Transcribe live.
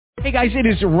Hey guys, it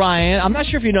is Ryan. I'm not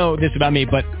sure if you know this about me,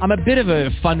 but I'm a bit of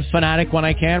a fun fanatic when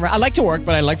I can. I like to work,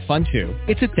 but I like fun too.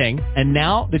 It's a thing. And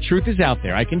now the truth is out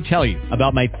there. I can tell you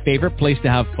about my favorite place to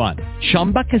have fun.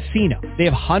 Chumba Casino. They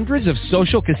have hundreds of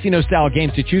social casino style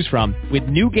games to choose from with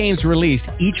new games released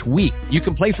each week. You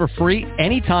can play for free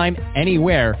anytime,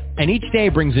 anywhere. And each day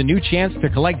brings a new chance to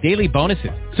collect daily bonuses.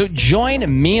 So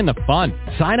join me in the fun.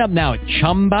 Sign up now at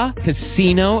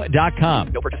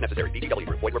ChumbaCasino.com. No purchase necessary. VGW.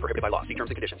 Void where prohibited by law. See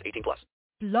terms and conditions. 18+.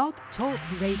 Blog Talk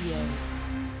Radio.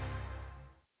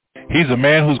 He's a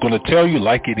man who's going to tell you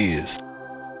like it is.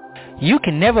 You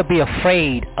can never be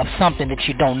afraid of something that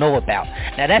you don't know about.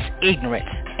 Now that's ignorance.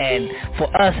 And for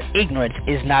us, ignorance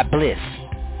is not bliss.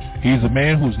 He's a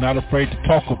man who's not afraid to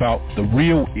talk about the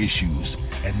real issues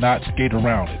and not skate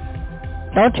around it.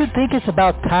 Don't you think it's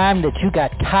about time that you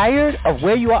got tired of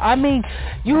where you are? I mean,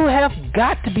 you have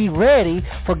got to be ready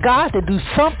for God to do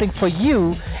something for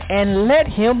you and let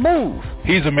him move.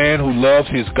 He's a man who loves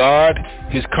his God,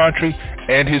 his country,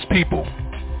 and his people.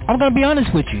 I'm going to be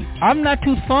honest with you. I'm not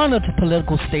too fond of the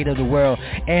political state of the world,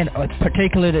 and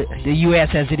particularly the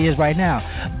U.S. as it is right now.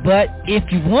 But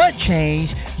if you want change,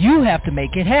 you have to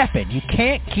make it happen. You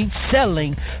can't keep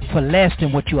settling for less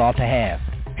than what you ought to have.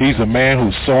 He's a man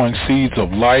who's sowing seeds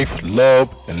of life, love,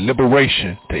 and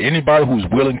liberation to anybody who's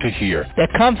willing to hear. There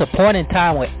comes a point in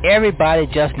time where everybody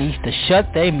just needs to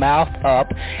shut their mouth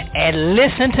up and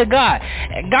listen to God.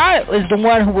 And God is the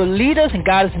one who will lead us, and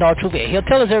God is in all truth. He'll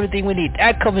tell us everything we need.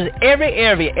 That covers every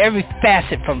area, every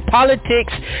facet, from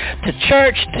politics to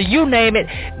church to you name it.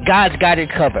 God's got it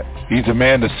covered. He's a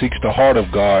man that seeks the heart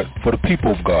of God for the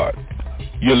people of God.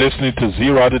 You're listening to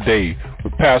Zero Today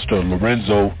with Pastor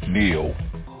Lorenzo Neal.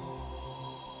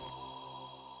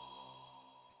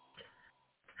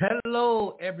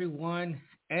 Hello, everyone,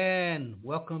 and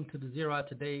welcome to the Zero Out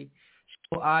Today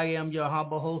show. I am your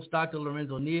humble host, Dr.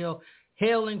 Lorenzo Neal,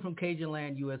 hailing from Cajun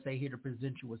Land, USA, here to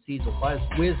present you with seeds of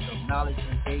wisdom, knowledge,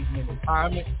 engagement,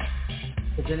 empowerment,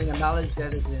 presenting a knowledge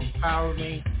that is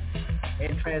empowering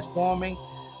and transforming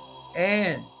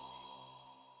and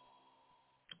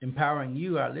empowering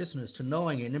you, our listeners, to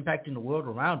knowing and impacting the world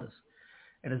around us.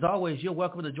 And as always, you're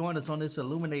welcome to join us on this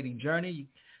illuminating journey.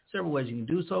 Several ways you can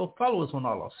do so. Follow us on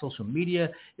all our social media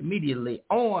immediately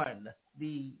on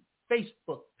the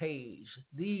Facebook page,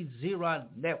 the Zero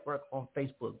Network on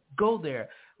Facebook. Go there,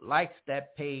 like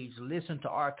that page, listen to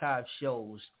archive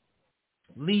shows,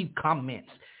 leave comments,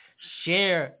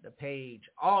 share the page,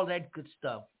 all that good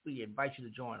stuff. We invite you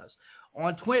to join us.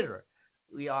 On Twitter,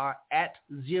 we are at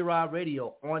Zera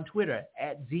Radio. On Twitter,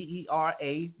 at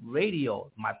ZERA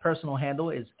Radio. My personal handle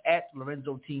is at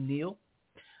Lorenzo T. Neal.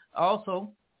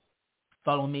 Also,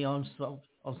 follow me on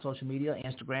social media,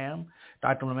 Instagram,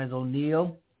 Dr. Lorenzo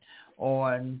Neal,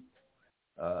 on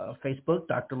Facebook,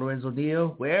 Dr. Lorenzo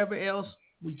Neal. Wherever else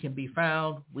we can be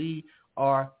found, we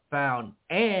are found.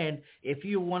 And if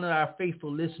you're one of our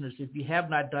faithful listeners, if you have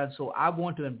not done so, I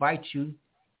want to invite you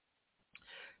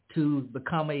to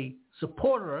become a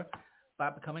supporter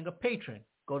by becoming a patron.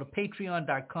 Go to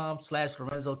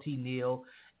patreon.com/Lorenzo T. Neal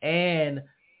and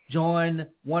join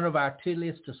one of our tier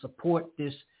lists to support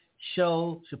this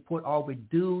show, support all we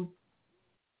do,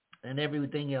 and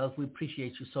everything else. We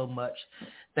appreciate you so much.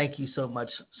 Thank you so much.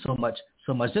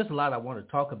 There's a lot I want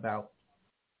to talk about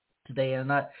today,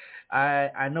 and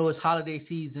I know it's holiday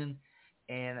season,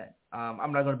 and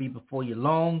I'm not going to be before you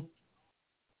long.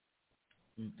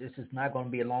 This is not going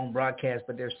to be a long broadcast,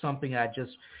 but there's something I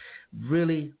just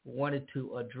really wanted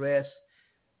to address.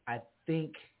 I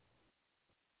think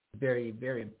very,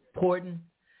 very important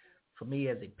for me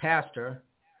as a pastor,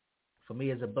 for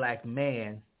me as a black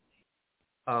man,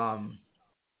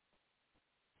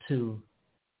 to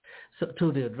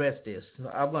address this.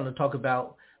 I'm going to talk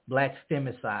about black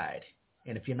femicide.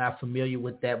 And if you're not familiar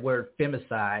with that word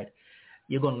femicide,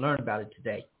 you're going to learn about it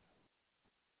today.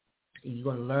 You're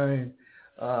going to learn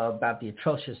about the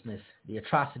atrociousness, the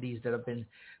atrocities that have been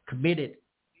committed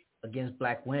against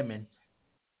black women,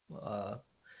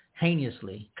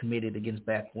 heinously committed against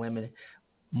black women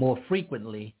more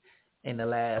frequently in the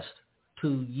last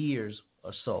 2 years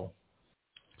or so.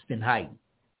 It's been heightened.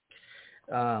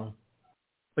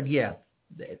 But yeah,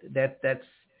 that's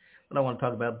what I want to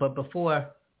talk about. But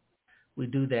before we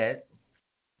do that,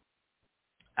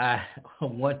 I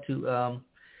want to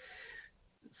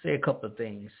say a couple of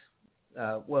things.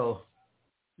 Well,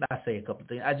 not say a couple of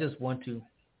things. I just want to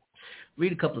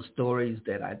read a couple of stories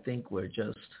that I think were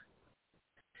just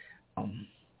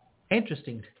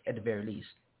interesting at the very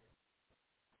least.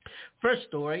 First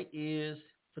story is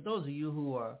for those of you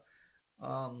who are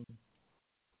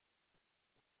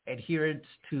adherents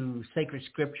to sacred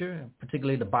scripture,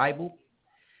 particularly the Bible,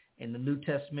 in the New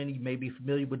Testament. You may be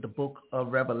familiar with the book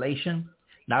of Revelation.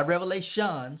 Not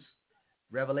Revelations,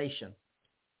 Revelation.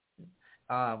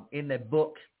 In that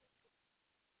book,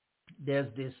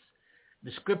 there's this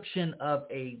description of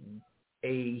a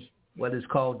what is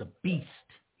called the beast.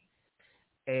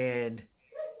 And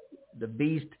the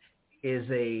beast is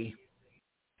a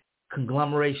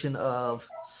conglomeration of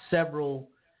several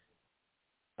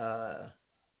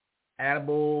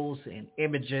animals and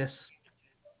images.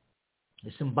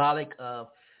 It's symbolic of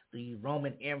the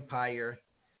Roman Empire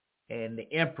and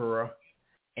the emperor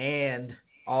and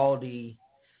all the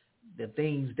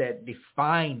things that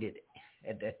defined it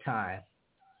at that time.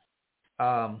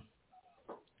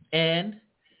 And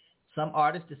some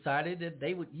artists decided that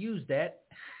they would use that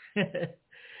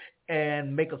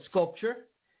and make a sculpture.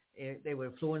 They were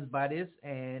influenced by this,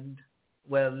 and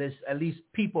well, at least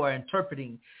people are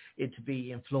interpreting it to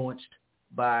be influenced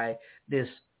by this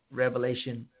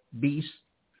Revelation beast.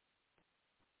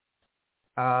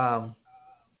 And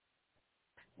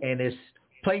it's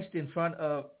placed in front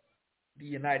of the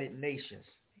United Nations.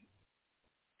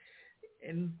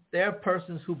 And there are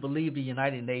persons who believe the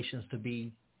United Nations to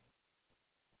be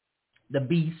the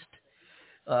beast,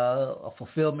 a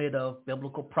fulfillment of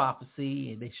biblical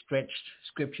prophecy, and they stretched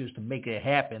scriptures to make it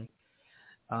happen.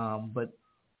 But,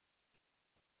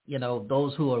 you know,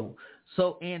 those who are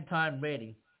so end time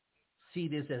ready see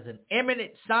this as an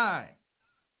imminent sign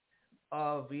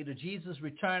of either Jesus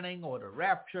returning or the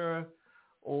rapture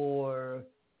or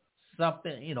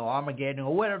something, you know, Armageddon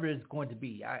or whatever it's going to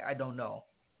be. I don't know.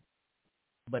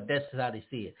 But that's how they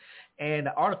see it. And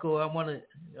the article, I want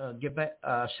to give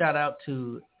a shout out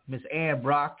to Miss Ann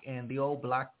Brock and the Old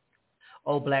Black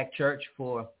Church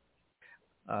for,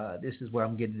 this is where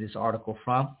I'm getting this article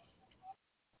from.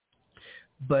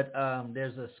 But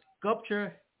there's a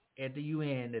sculpture at the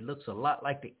UN that looks a lot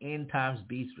like the end times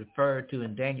beast referred to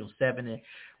in Daniel 7 and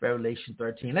Revelation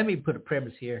 13. Let me put a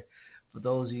premise here for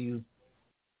those of you.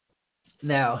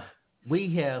 Now,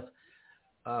 we have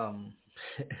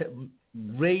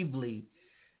bravely,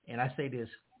 and I say this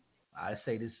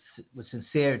with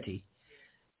sincerity,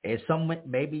 and some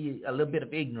maybe a little bit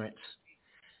of ignorance,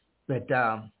 but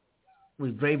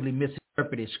we bravely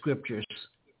misinterpreted scriptures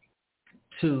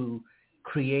to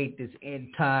create this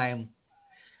end time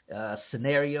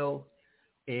scenario.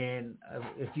 And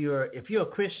if you're a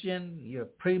Christian, you're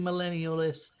a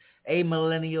premillennialist,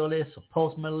 amillennialist, a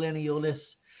postmillennialist,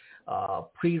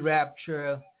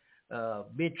 pre-rapture,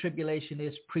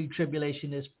 mid-tribulationist,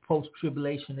 pre-tribulationist,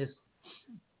 post-tribulationist,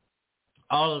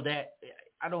 all of that.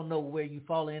 I don't know where you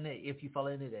fall in it, if you fall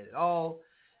in it at all,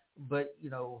 but, you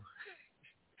know,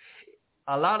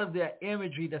 a lot of the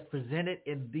imagery that's presented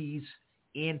in these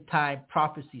end-time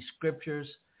prophecy scriptures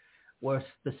were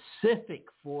specific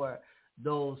for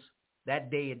that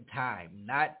day and time,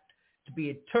 not to be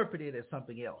interpreted as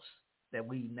something else that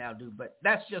we now do. But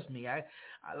that's just me. I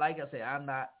like I said, I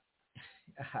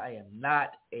am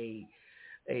not a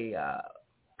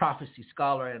prophecy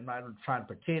scholar, and I'm not trying to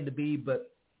pretend to be, but,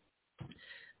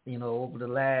 you know, over the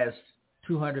last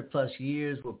 200 plus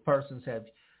years where persons have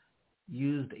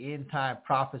used end time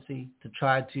prophecy to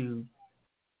try to,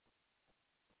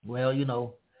 well, you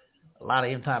know, a lot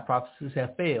of end time prophecies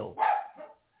have failed.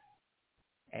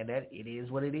 And that it is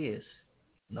what it is.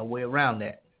 No way around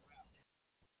that.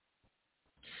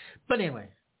 But anyway,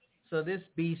 so this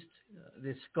beast,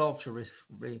 this sculpture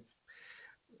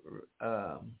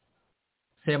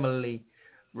similarly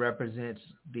represents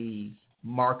the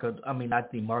mark of, I mean,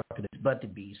 not the mark of it, but the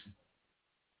beast.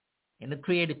 And it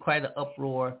created quite an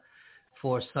uproar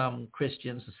for some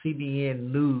Christians. The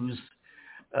CBN News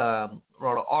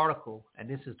wrote an article, and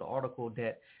this is the article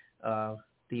that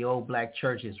the Old Black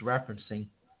Church is referencing,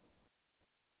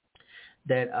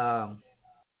 that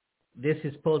this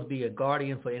is supposed to be a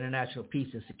guardian for international peace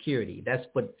and security. That's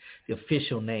what the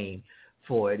official name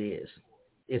for it is.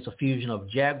 It's a fusion of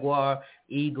jaguar,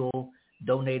 eagle,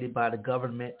 donated by the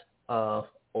government of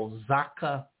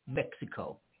Oaxaca,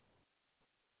 Mexico.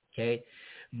 Okay,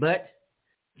 but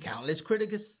countless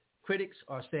critics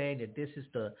are saying that this is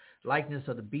the likeness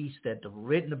of the beast that are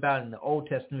written about in the Old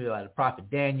Testament by the prophet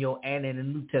Daniel and in the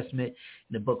New Testament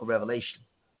in the book of Revelation.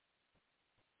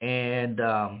 And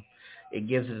it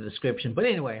gives it a description. But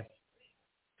anyway,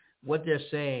 what they're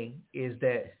saying is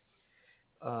that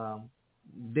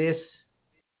this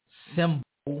symbol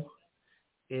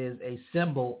is a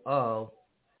symbol of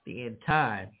the end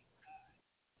time.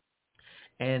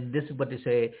 And this is what they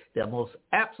say: the most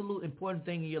absolute important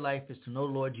thing in your life is to know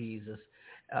Lord Jesus,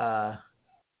 not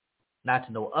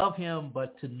to know of him,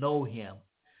 but to know him,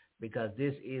 because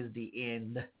this is the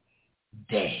end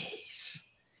days.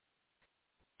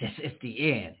 This is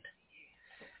the end.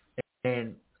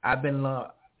 And I've been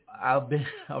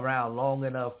around long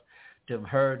enough to have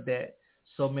heard that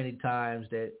so many times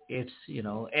that it's,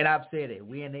 and I've said it,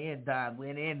 we're in the end time.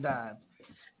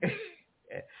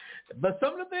 But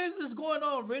some of the things that's going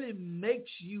on really makes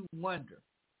you wonder.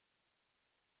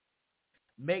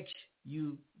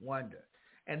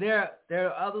 And there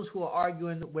are others who are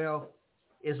arguing, well,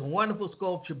 it's a wonderful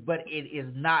sculpture, but it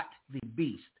is not the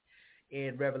beast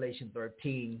in Revelation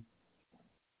 13,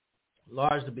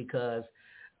 largely because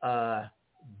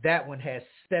that one has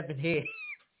 7 heads.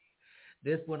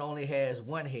 This one only has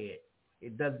 1 head.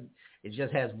 It doesn't. It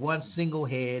just has one single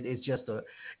head. It's just a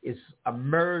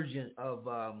merging of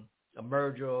a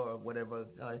merger or whatever.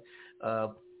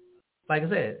 Like I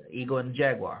said, eagle and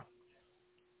jaguar.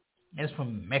 And it's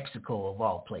from Mexico of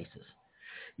all places.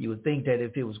 You would think that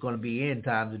if it was going to be end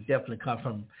times, it would definitely come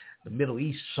from the Middle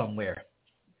East somewhere.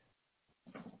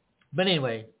 But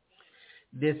anyway,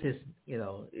 this is,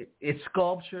 it's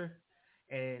sculpture.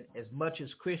 And as much as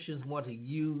Christians want to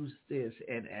use this,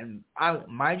 and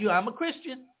mind you, I'm a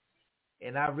Christian,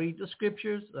 and I read the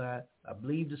scriptures. I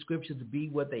believe the scriptures to be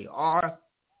what they are.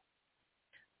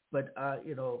 But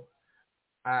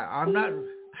I'm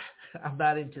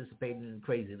not anticipating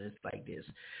craziness like this.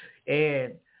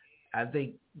 And I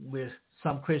think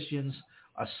some Christians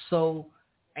are so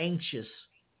anxious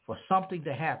for something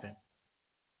to happen,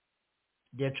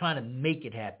 they're trying to make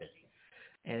it happen.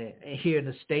 And here in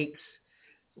the States,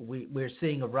 we're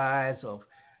seeing a rise of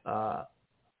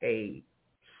a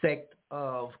sect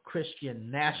of Christian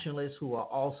nationalists who are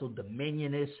also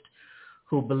dominionists,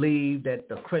 who believe that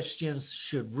the Christians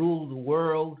should rule the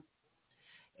world.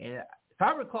 And if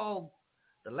I recall,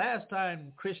 the last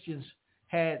time Christians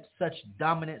had such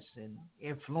dominance and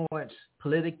influence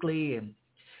politically and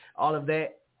all of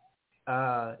that,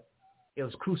 it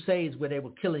was crusades where they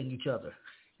were killing each other.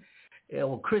 It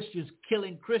were Christians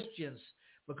killing Christians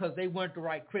because they weren't the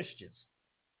right Christians.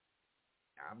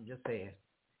 I'm just saying.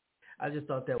 I just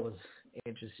thought that was an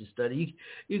interesting study.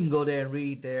 You can go there and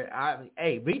read there.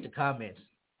 Read the comments.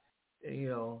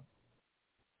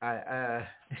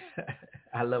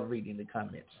 I love reading the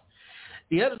comments.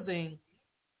 The other thing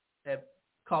that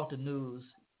caught the news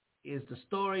is the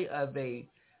story of a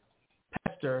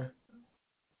pastor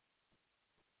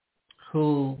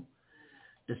who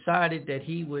decided that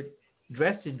he would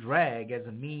dress in drag as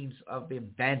a means of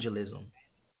evangelism,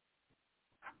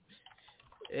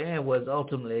 and was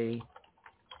ultimately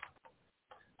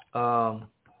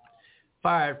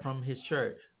fired from his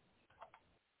church.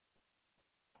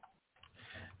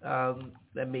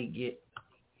 Let me get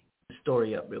the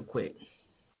story up real quick.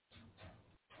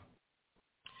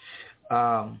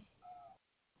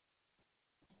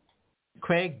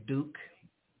 Craig Duke,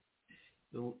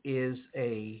 who is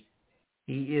a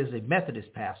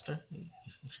Methodist pastor,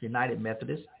 United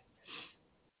Methodist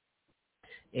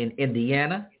in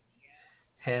Indiana,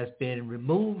 has been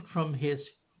removed from his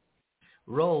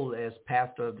role as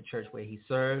pastor of the church where he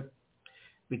served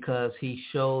because he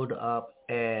showed up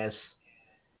as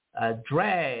a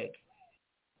drag,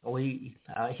 or he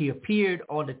appeared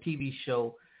on the TV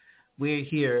show We're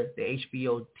Here, the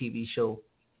HBO TV show,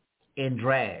 in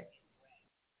drag.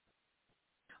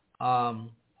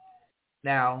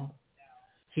 Now,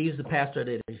 he's the pastor of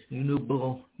the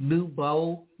Newburgh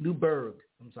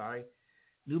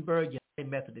United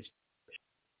Methodist Church.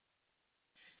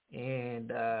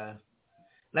 And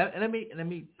let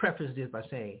me preface this by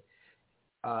saying,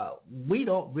 we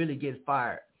don't really get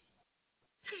fired.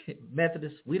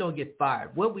 Methodists, we don't get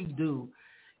fired. What we do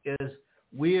is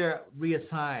we're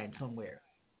reassigned somewhere.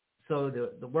 So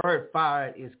the word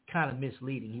fired is kind of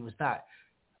misleading. He was not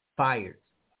fired.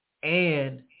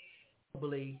 And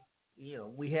probably,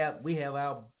 we have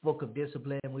our book of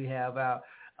discipline. We have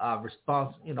our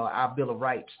response, our Bill of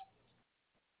Rights.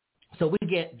 So we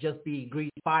can't just be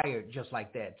fired just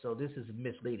like that. So this is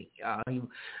misleading. He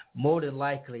more than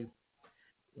likely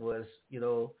was,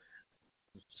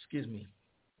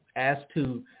 asked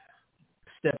to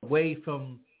step away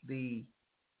from the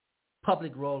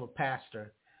public role of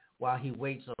pastor while he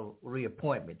waits a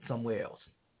reappointment somewhere else.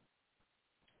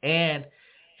 And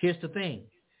here's the thing.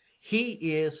 He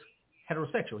is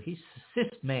heterosexual. He's a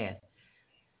cis man.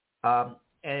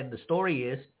 And the story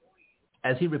is,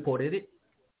 as he reported it,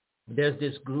 there's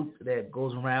this group that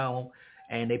goes around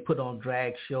and they put on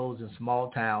drag shows in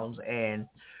small towns. And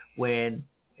when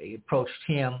they approached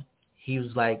him, he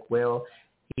was like, well,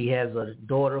 he has a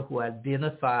daughter who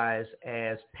identifies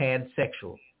as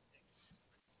pansexual.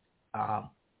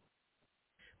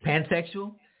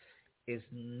 Pansexual is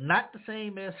not the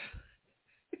same as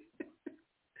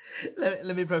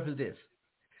let me preface this,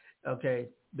 okay?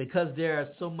 Because there are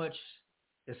so much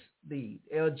It's the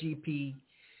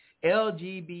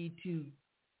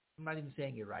I'm not even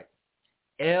saying it right.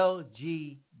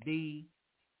 LGB,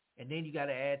 and then you got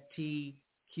to add TQIA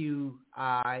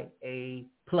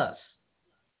plus.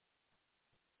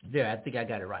 There, I think I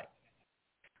got it right.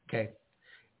 Okay.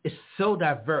 It's so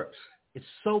diverse. It's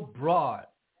so broad.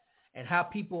 And how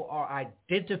people are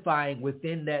identifying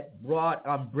within that broad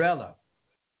umbrella,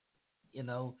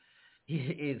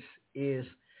 is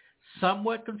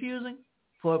somewhat confusing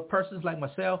for persons like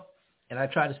myself. And I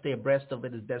try to stay abreast of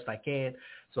it as best I can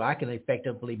so I can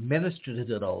effectively minister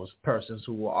to those persons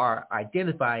who are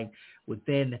identifying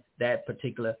within that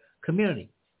particular community.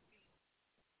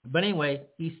 But anyway,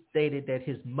 he stated that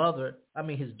his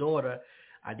daughter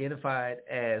identified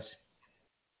as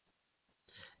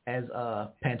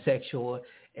pansexual,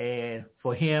 and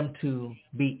for him to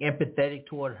be empathetic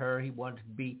toward her, he wanted to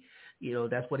be,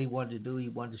 that's what he wanted to do. He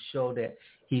wanted to show that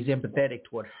he's empathetic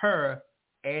toward her,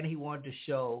 and he wanted to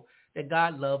show that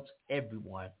God loves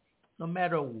everyone, no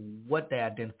matter what they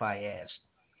identify as,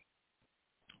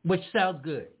 which sounds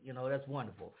good. That's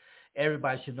wonderful.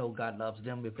 Everybody should know God loves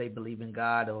them if they believe in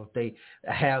God, or if they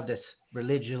have this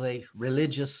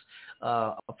religious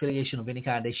affiliation of any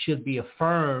kind. They should be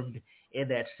affirmed in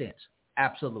that sense.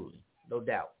 Absolutely. No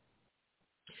doubt.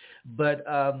 But,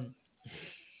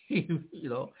 he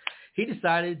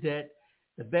decided that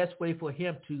the best way for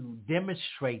him to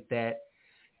demonstrate that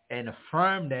and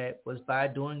affirm that was by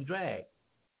doing drag.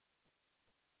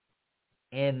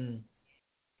 And,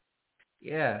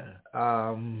 yeah,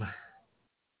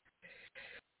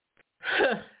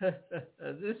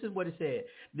 this is what it said.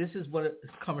 This is what is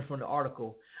coming from the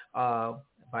article by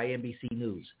NBC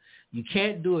News. You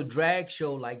can't do a drag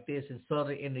show like this in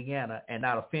Southern Indiana and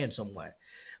not offend someone.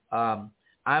 I'm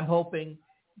hoping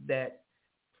that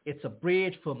it's a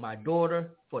bridge for my daughter,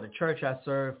 for the church I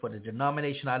serve, for the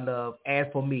denomination I love, and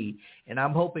for me. And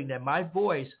I'm hoping that my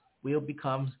voice will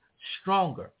become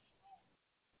stronger.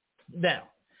 Now,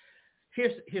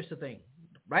 here's the thing.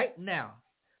 Right now,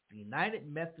 the United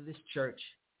Methodist Church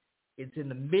is in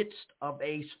the midst of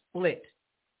a split.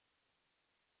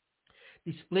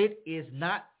 The split is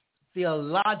not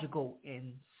theological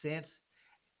in sense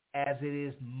as it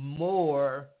is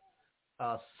more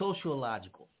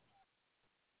sociological.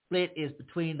 Split is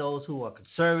between those who are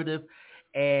conservative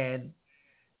and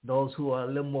those who are a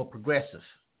little more progressive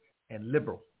and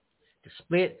liberal. The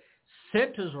split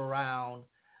centers around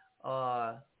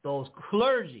those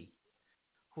clergy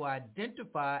who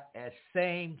identify as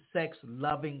same-sex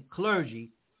loving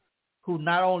clergy, who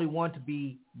not only want to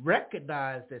be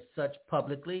recognized as such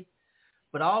publicly,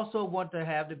 but also want to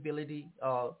have the ability,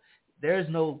 there is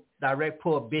no direct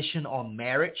prohibition on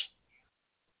marriage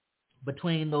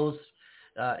between those,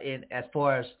 as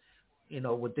far as,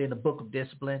 within the book of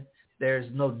discipline,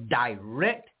 there's no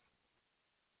direct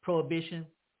prohibition,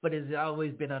 but it's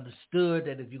always been understood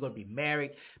that if you're going to be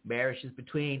married, marriage is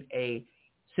between a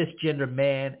cisgender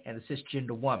man and a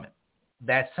cisgender woman.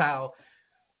 That's how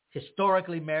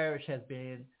historically marriage has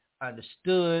been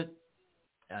understood.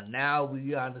 And now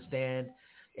we understand,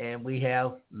 and we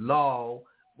have law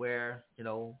where,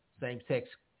 same-sex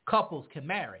couples can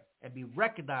marry and be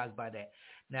recognized by that.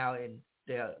 Now, in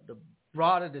the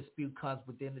broader dispute comes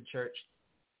within the church,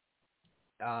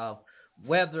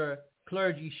 whether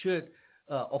clergy should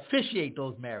officiate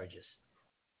those marriages.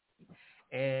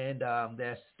 And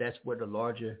that's where the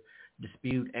larger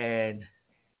dispute and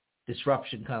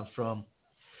disruption comes from.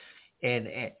 And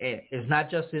it's not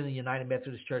just in the United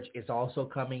Methodist Church. It's also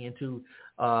coming into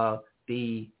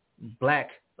the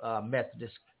Black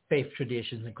Methodist faith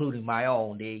traditions, including my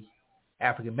own, the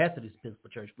African Methodist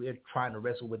Episcopal Church. We're trying to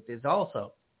wrestle with this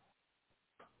also.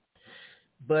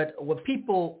 But what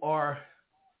people are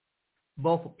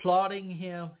both applauding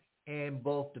him and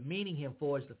both demeaning him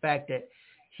for is the fact that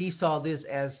he saw this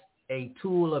as a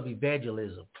tool of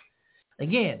evangelism.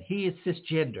 Again, he is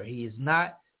cisgender. He is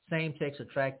not same-sex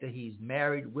attracted. He's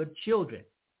married with children.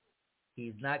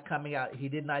 He's not coming out. He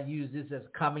did not use this as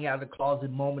a coming out of the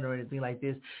closet moment or anything like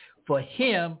this. For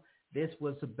him, this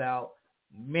was about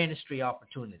ministry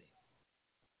opportunity.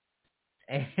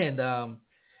 And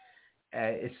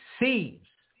it seems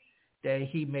that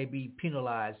he may be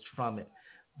penalized from it.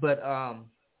 But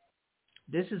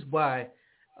this is why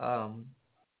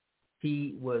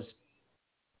he was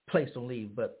placed on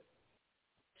leave. But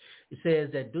it says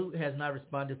that Duke has not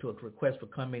responded to a request for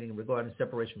commenting regarding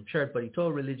separation from church, but he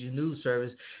told Religious News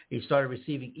Service he started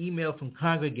receiving email from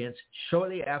congregants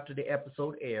shortly after the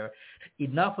episode aired.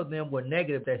 Enough of them were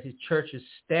negative that his church's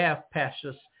staff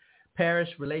parish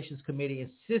relations committee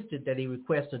insisted that he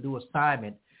request a new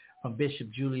assignment from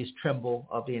Bishop Julius Trimble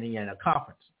of the Indiana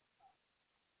Conference.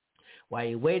 While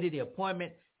he waited the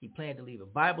appointment, he planned to leave a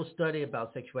Bible study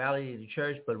about sexuality in the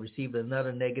church, but received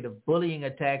another negative bullying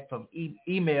attack from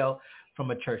email from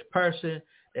a church person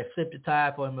that flipped the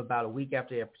tide for him about a week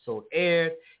after the episode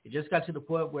aired. It just got to the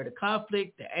point where the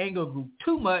conflict, the anger grew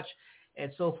too much,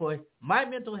 and so for my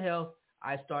mental health,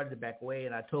 I started to back away,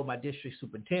 and I told my district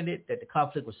superintendent that the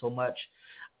conflict was so much,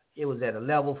 it was at a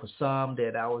level for some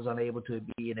that I was unable to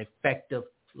be an effective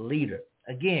leader.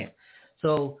 Again,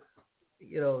 so,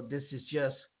 this is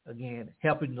just, again,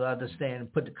 helping to understand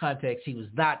and put the context. He was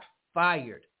not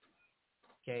fired,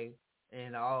 okay?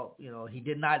 And he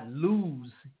did not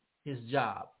lose his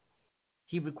job.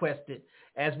 He requested,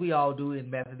 as we all do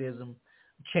in Methodism,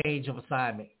 change of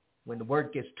assignment when the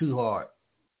work gets too hard.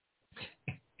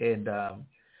 And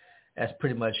that's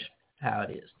pretty much how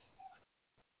it is.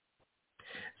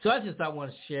 So I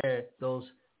want to share those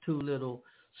two little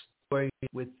stories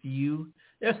with you.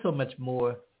 There's so much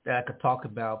more that I could talk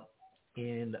about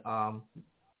because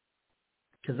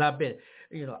there's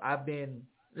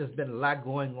been a lot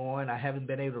going on. I haven't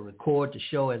been able to record the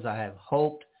show as I have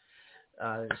hoped.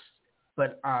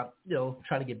 But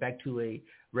trying to get back to a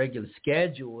regular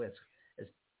schedule as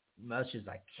much as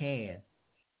I can.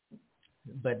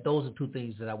 But those are two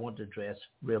things that I want to address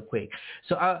real quick.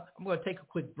 So I'm going to take a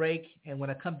quick break, and when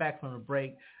I come back from the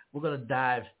break, we're going to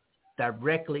dive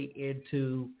directly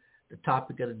into the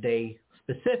topic of the day,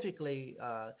 specifically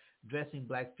addressing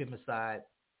Black femicide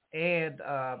and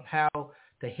how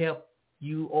to help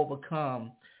you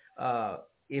overcome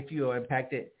if you are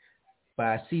impacted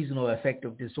by seasonal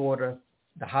affective disorder.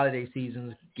 The holiday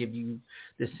seasons give you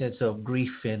this sense of grief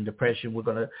and depression. We're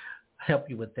going to help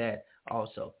you with that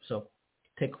also. So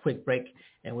take a quick break,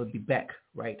 and we'll be back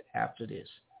right after this.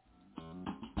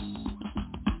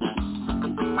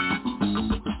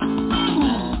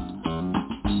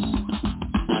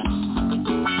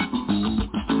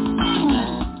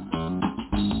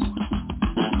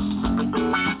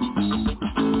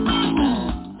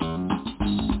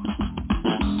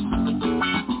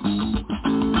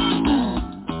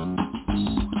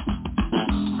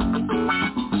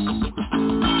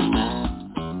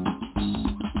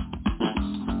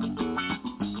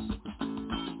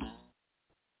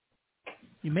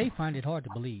 You may find it hard to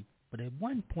believe, but at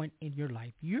one point in your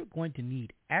life, you're going to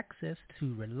need access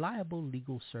to reliable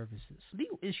legal services.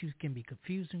 Legal issues can be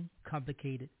confusing,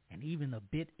 complicated, and even a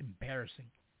bit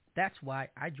embarrassing. That's why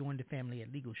I joined the family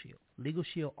at Legal Shield. Legal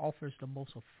Shield offers the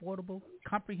most affordable,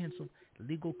 comprehensive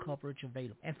legal coverage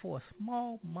available. And for a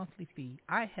small monthly fee,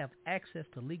 I have access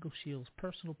to Legal Shield's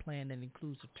personal plan that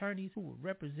includes attorneys who will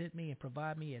represent me and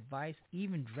provide me advice,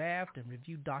 even draft and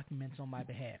review documents on my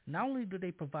behalf. Not only do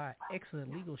they provide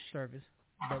excellent legal service,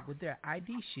 but with their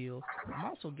ID Shield, I'm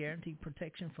also guaranteed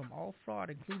protection from all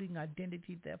fraud, including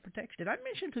identity theft protection. Did I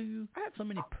mention to you I have so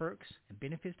many perks and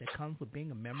benefits that come with being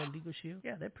a member of Legal Shield?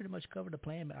 Yeah, they pretty much cover the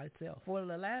plan by itself. For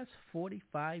the last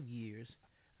 45 years,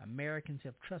 Americans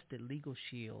have trusted Legal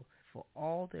Shield for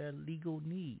all their legal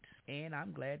needs, and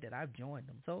I'm glad that I've joined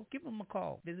them. So give them a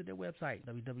call. Visit their website,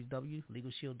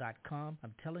 www.legalshield.com.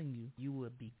 I'm telling you, you will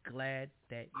be glad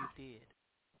that you did.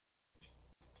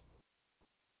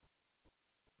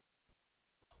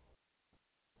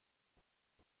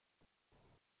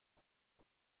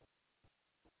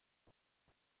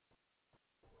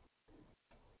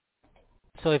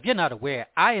 So if you're not aware,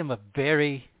 I am a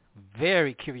very,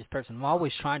 very curious person. I'm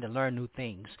always trying to learn new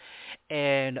things.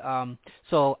 And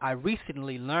so I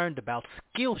recently learned about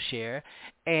Skillshare,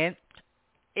 and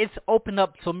it's opened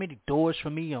up so many doors for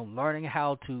me on learning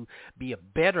how to be a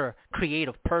better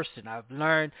creative person. I've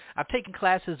taken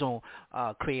classes on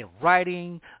creative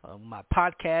writing, my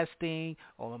podcasting,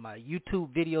 on my YouTube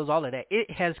videos, all of that.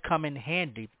 It has come in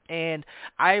handy. And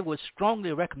I would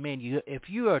strongly recommend you, if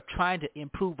you are trying to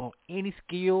improve on any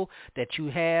skill that you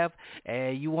have,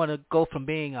 and you want to go from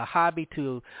being a hobby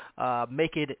to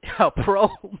make it a pro,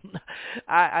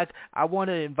 I want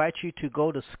to invite you to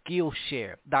go to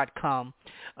Skillshare.com.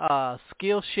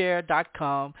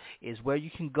 Skillshare.com is where you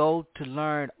can go to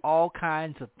learn all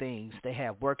kinds of things. They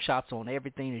have workshops on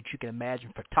everything that you can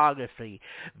imagine: photography,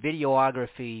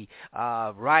 videography,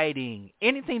 writing,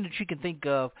 anything that you can think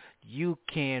of. You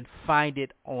can find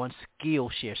it on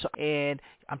Skillshare. So, and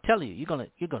I'm telling you, you're gonna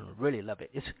really love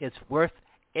it. It's worth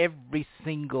every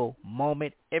single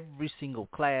moment, every single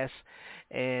class,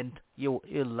 and you'll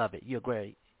love it. You'll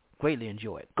greatly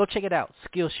enjoy it. Go check it out.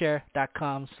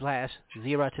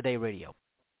 Skillshare.com/ZeroTodayRadio.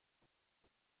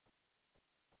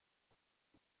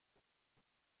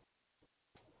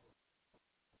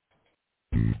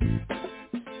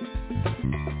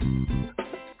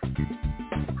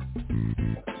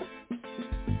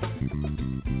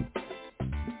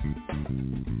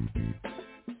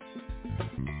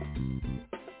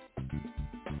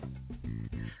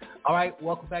 All right,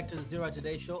 welcome back to the Zero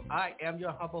Today Show. I am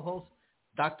your humble host,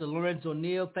 Dr. Lorenzo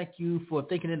Neal. Thank you for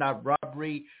thinking it not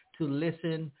robbery to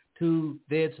listen to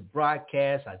this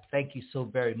broadcast. I thank you so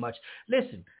very much.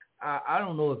 Listen, I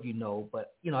don't know if you know,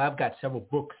 but, I've got several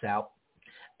books out,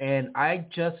 and I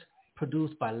just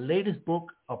produced my latest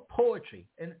book of poetry.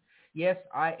 And, yes,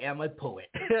 I am a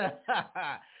poet,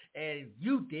 and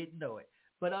you didn't know it.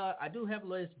 But I do have a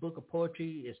latest book of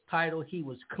poetry. It's titled He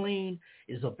Was Clean.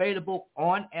 It's available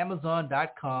on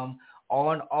Amazon.com,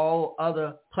 on all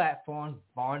other platforms,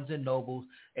 Barnes & Nobles,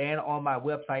 and on my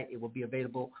website. It will be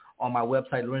available on my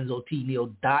website,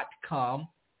 LorenzoTNeal.com.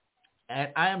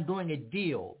 And I am doing a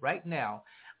deal right now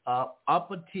up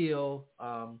until,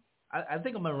 I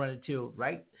think I'm going to run it till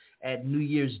right at New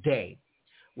Year's Day,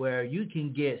 where you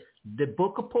can get the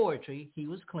book of poetry, He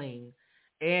Was Clean,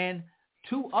 and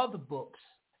 2 other books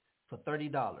for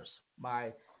 $30.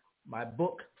 My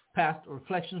book,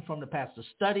 Reflections from the Pastor's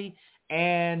Study,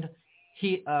 and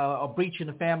A Breach in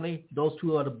the Family. Those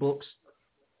 2 other books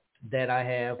that I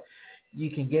have,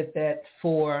 you can get that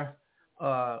for,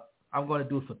 I'm going to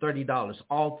do it for $30.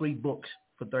 All 3 books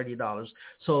for $30.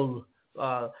 So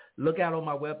look out on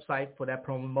my website for that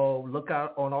promo. Look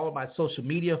out on all my social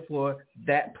media for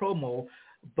that promo.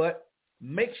 But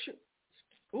make sure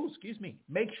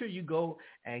you go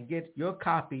and get your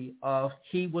copy of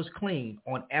He Was Clean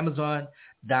on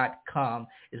Amazon.com.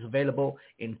 It's available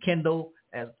in Kindle,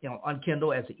 on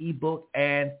Kindle as an ebook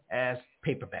and as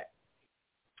paperback.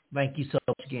 Thank you so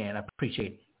much again. I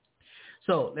appreciate it.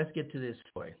 So let's get to this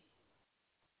story.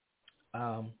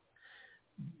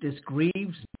 This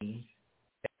grieves me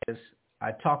as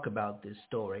I talk about this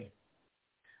story.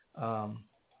 I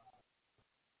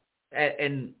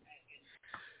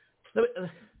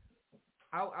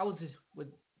was just with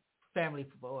family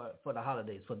for the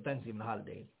holidays, for Thanksgiving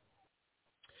holiday,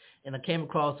 and I came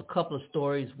across a couple of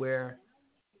stories where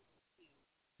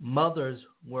mothers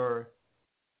were,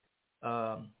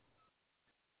 their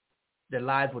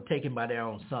lives were taken by their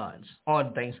own sons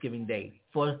on Thanksgiving Day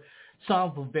for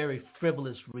very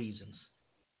frivolous reasons.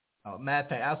 Matter of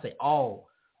fact, I'll say all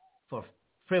for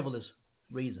frivolous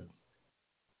reasons.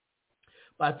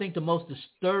 But I think the most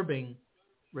disturbing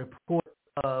report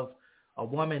of a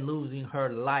woman losing her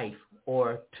life,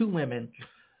 or 2 women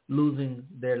losing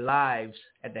their lives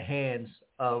at the hands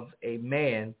of a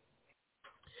man,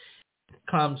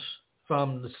 comes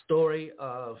from the story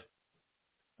out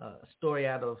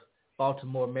of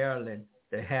Baltimore, Maryland,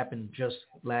 that happened just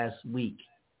last week.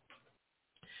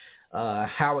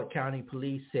 Howard County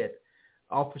Police said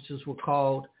officers were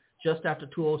called just after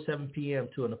 2:07 p.m.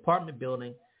 to an apartment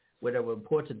building where there were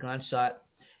reports of gunshot.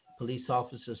 Police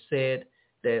officers said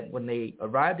that when they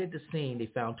arrived at the scene, they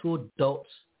found 2 adults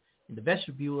in the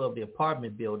vestibule of the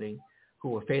apartment building who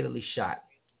were fatally shot.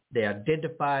 They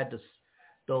identified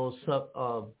those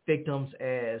victims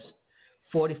as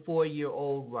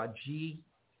 44-year-old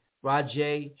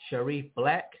Rajay Sharif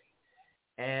Black,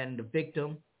 and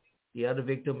the other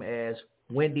victim as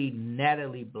Wendy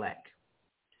Natalie Black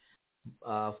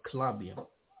of Columbia.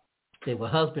 They were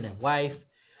husband and wife.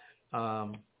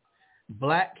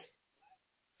 Black,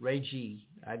 Rajay,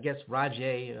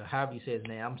 or however you say his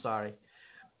name, I'm sorry.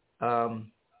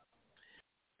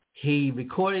 He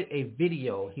recorded a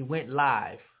video. He went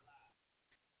live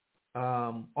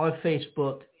on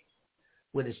Facebook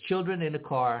with his children in the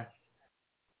car,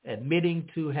 admitting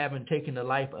to having taken the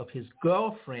life of his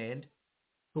girlfriend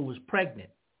who was pregnant,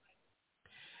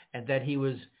 and that he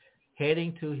was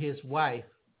heading to his wife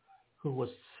who would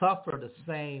suffer the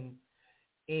same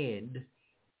end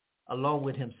along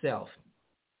with himself.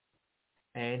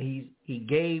 And he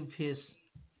gave his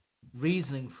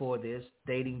reasoning for this,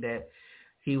 stating that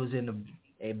he was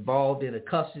involved in a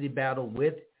custody battle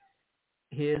with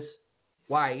his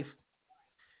wife,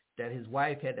 that his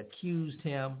wife had accused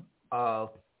him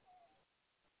of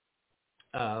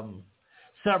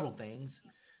several things,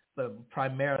 but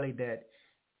primarily that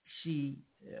she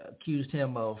accused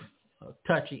him of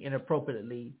touching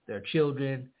inappropriately their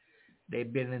children.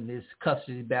 They've been in this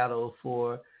custody battle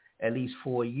for at least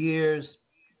 4 years,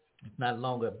 if not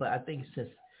longer. But I think since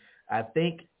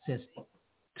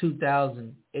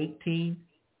 2018,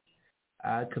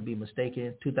 I could be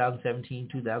mistaken, 2017,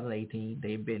 2018,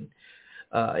 they've been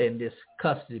in this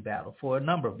custody battle for a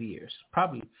number of years.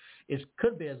 Probably it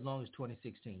could be as long as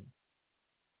 2016.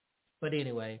 But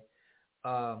anyway,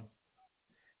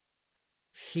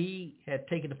 he had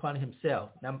taken upon himself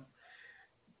now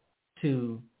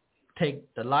to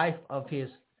take the life of his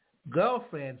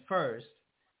girlfriend first,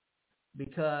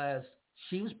 because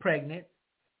she was pregnant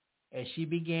and she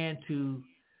began to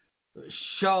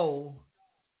show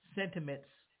sentiments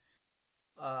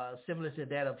similar to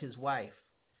that of his wife.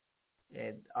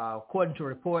 And according to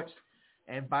reports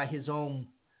and by his own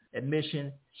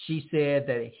admission, she said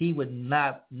that he would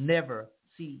never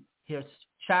see his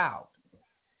child,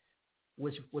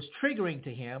 which was triggering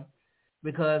to him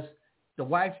because the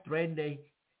wife threatened that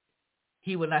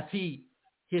he would not see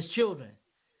his children.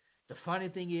 The funny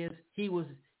thing is,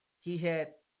 he had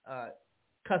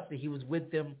custody. He was with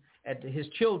them at his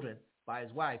children by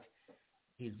his wife.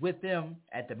 He's with them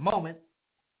at the moment.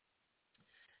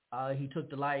 He took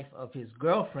the life of his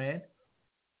girlfriend,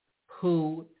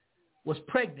 who was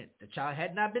pregnant. The child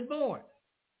had not been born.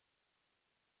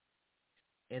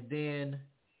 And then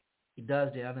he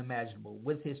does the unimaginable.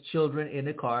 With his children in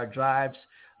the car, drives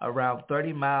around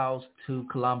 30 miles to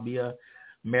Columbia,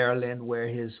 Maryland, where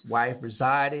his wife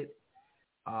resided.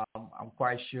 I'm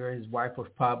quite sure his wife was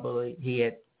he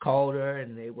had called her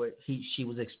and she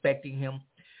was expecting him.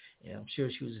 And I'm sure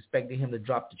she was expecting him to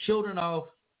drop the children off.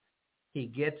 He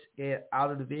gets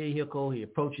out of the vehicle. He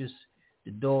approaches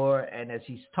the door, and as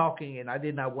he's talking, and I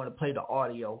did not want to play the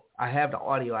audio. I have the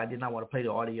audio. I did not want to play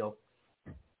the audio.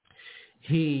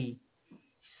 He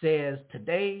says,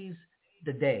 "Today's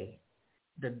the day.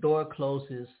 The door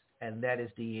closes, and that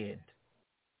is the end."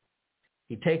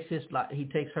 He takes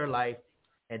her life,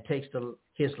 and takes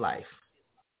his life.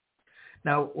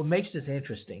 Now, what makes this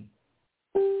interesting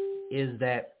is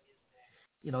that,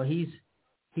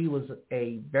 he was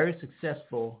a very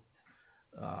successful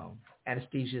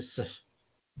anesthesia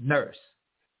nurse.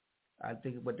 I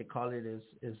think what they call it is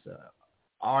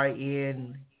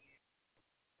RNA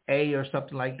or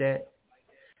something like that.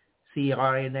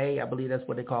 CRNA, I believe that's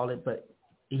what they call it. But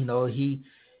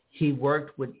he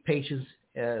worked with patients,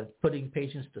 putting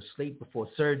patients to sleep before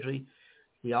surgery.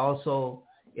 He also,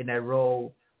 in that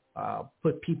role,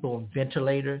 put people on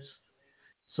ventilators.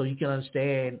 So you can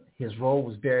understand his role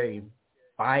was very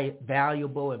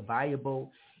valuable and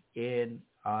valuable in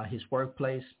his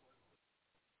workplace.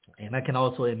 And I can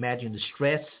also imagine the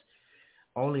stress,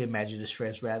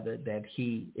 that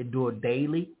he endured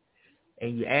daily.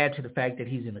 And you add to the fact that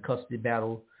he's in a custody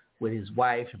battle with his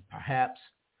wife, and perhaps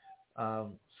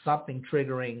something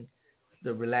triggering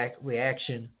the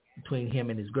reaction between him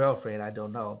and his girlfriend. I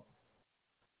don't know.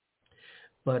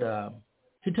 But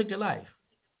he took their life.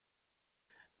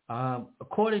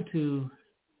 According to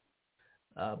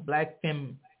Black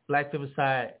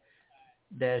Femicide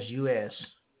 -US,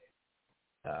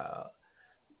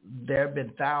 there have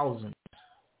been thousands,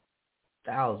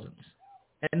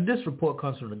 and this report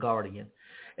comes from The Guardian.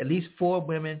 At least 4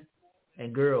 women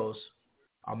and girls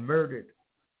are murdered.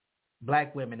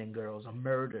 Black women and girls are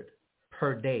murdered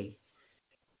per day.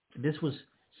 This was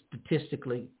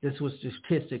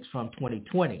statistics from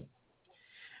 2020,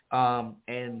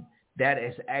 and that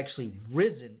has actually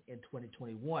risen in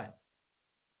 2021.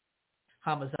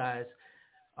 Homicides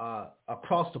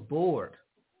across the board,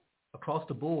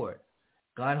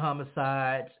 gun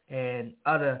homicides and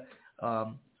other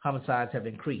homicides have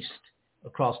increased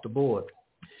across the board.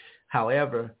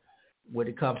 However, when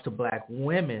it comes to black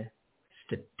women,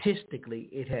 statistically,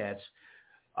 it has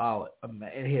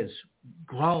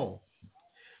grown.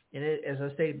 And as I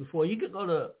stated before, you can go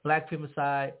to Black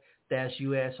Femicide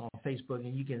 -US on Facebook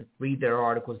and you can read their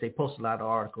articles. They post a lot of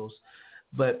articles,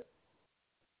 but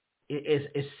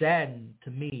it's saddening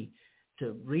to me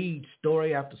to read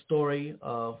story after story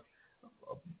of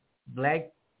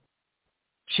black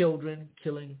children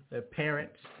killing their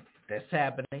parents. That's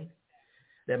happening,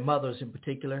 their mothers in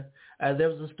particular. There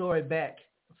was a story back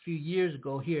a few years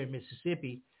ago here in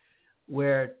Mississippi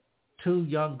where 2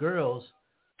 young girls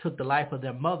took the life of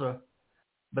their mother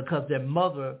because their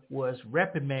mother was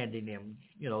reprimanding them,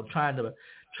 trying to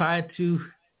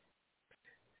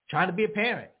be a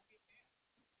parent,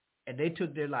 and they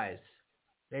took their lives.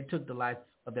 They took the life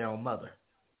of their own mother.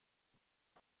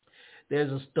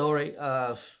 There's a story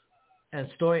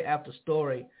after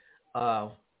story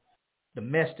of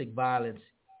domestic violence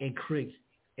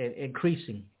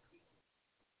increasing.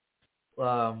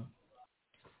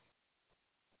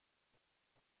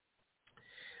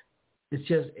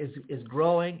 It's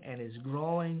growing and it's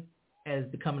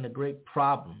becoming a great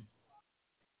problem.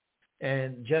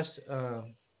 And just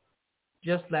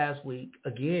last week,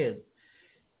 again,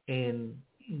 in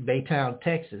Baytown,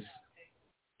 Texas,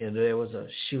 there was a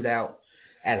shootout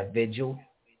at a vigil,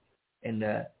 and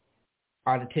the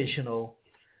unintentional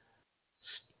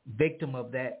victim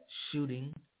of that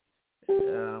shooting,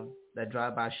 that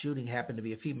drive-by shooting, happened to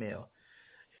be a female.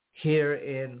 Here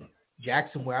in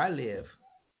Jackson, where I live,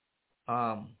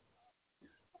 a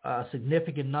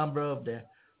significant number of the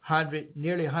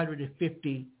nearly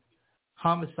 150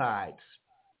 homicides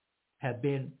have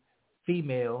been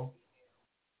female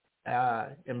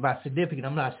And by significant,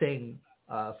 I'm not saying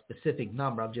a specific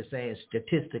number. I'm just saying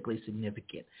statistically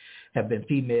significant, have been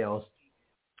females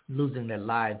losing their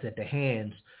lives at the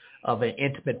hands of an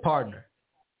intimate partner.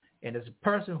 And as a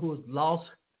person who has lost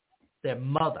their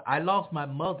mother, I lost my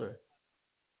mother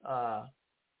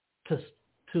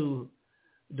to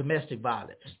domestic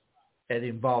violence that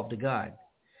involved a gun.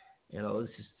 You know,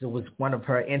 it was one of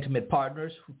her intimate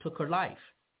partners who took her life.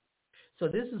 So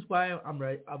this is why I'm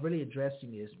really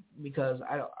addressing this, because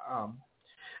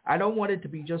I don't want it to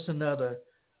be just another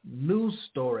news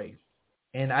story,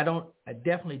 and I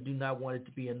definitely do not want it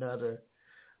to be another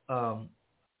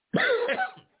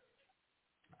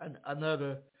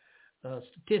another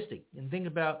statistic. And think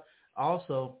about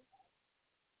also,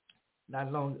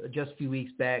 just a few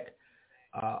weeks back,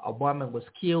 a woman was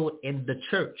killed in the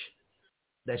church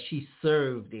that she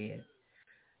served in,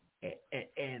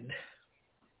 and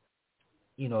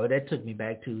you know, that took me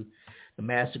back to the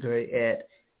massacre at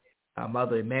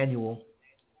Mother Emanuel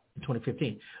in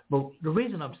 2015. But the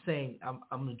reason I'm saying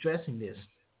I'm addressing this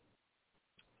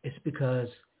is because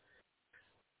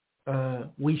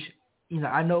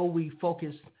I know we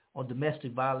focus on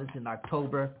domestic violence in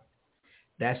October.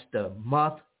 That's the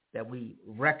month that we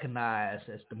recognize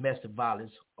as domestic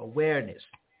violence awareness.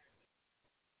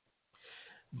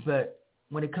 But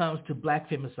when it comes to black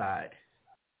femicide,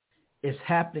 it's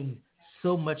happening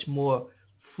so much more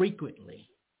frequently.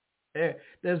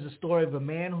 There's a story of a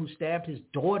man who stabbed his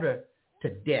daughter to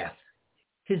death,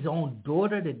 his own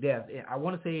daughter to death. I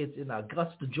want to say it's in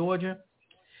Augusta, Georgia,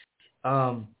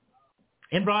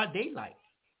 in broad daylight.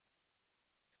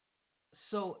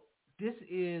 So this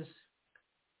is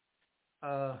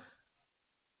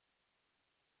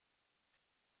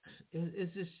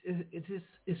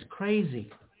it's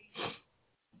crazy,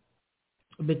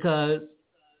 because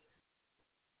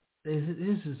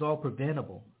this is all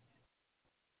preventable.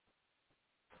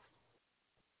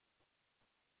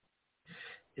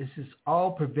 This is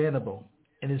all preventable,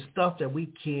 and it's stuff that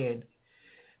we can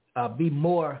be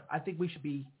more. I think we should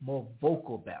be more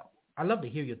vocal about. I'd love to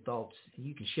hear your thoughts, and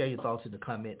you can share your thoughts in the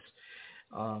comments.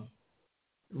 The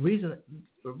reason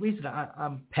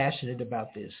I'm passionate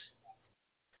about this,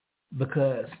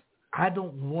 because I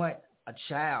don't want a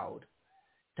child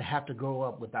to have to grow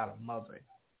up without a mother,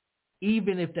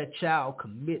 even if that child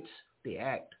commits the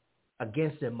act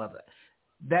against their mother.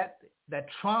 That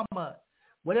trauma,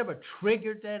 whatever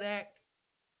triggered that act,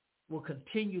 will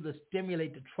continue to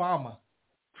stimulate the trauma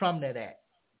from that act.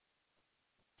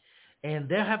 And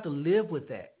they'll have to live with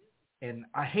that. And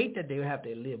I hate that they'll have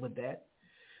to live with that.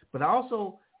 But I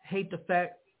also hate the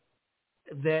fact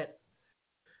that,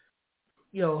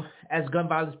 you know, as gun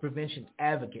violence prevention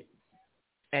advocate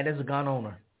and as a gun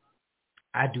owner,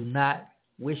 I do not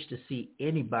wish to see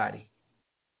anybody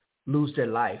lose their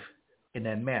life in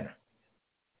that manner.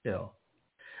 You know,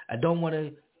 I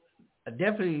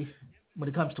definitely, when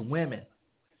it comes to women,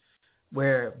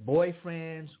 where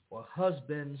boyfriends or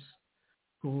husbands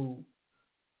who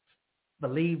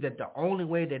believe that the only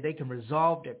way that they can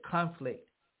resolve their conflict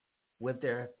with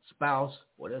their spouse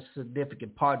or their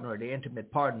significant partner or their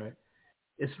intimate partner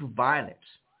is through violence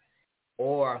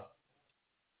or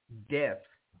death.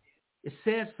 It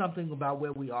says something about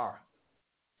where we are.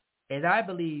 And I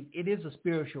believe it is a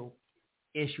spiritual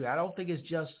issue. I don't think it's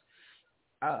just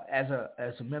as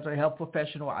a mental health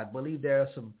professional. I believe there are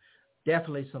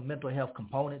definitely some mental health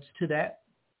components to that.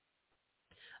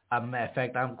 Matter of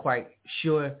fact, I'm quite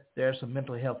sure there are some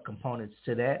mental health components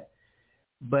to that.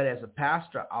 But as a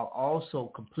pastor, I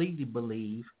also completely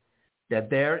believe that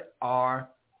there are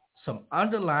some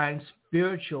underlying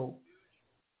spiritual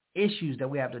issues that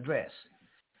we have to address.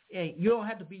 And you don't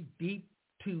have to be deep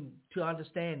to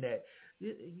understand that.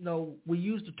 You know, we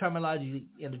use the terminology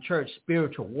in the church,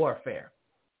 spiritual warfare.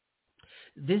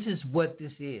 This is what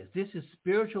this is. This is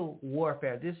spiritual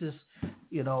warfare. This is,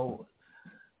 you know,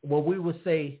 what we would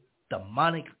say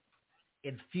demonic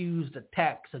infused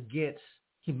attacks against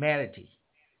humanity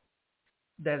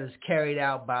that is carried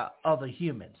out by other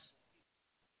humans.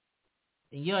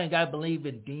 And you ain't got to believe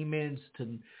in demons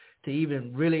to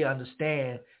even really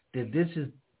understand that this is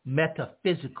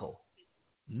metaphysical.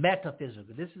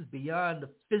 Metaphysical. This is beyond the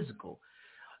physical.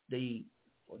 The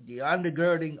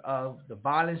undergirding of the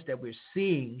violence that we're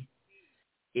seeing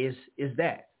is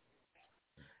that,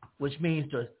 which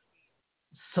means the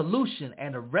solution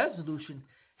and the resolution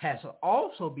has to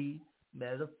also be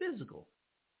metaphysical.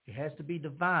 It has to be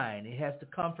divine. It has to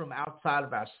come from outside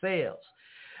of ourselves.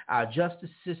 Our justice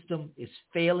system is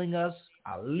failing us.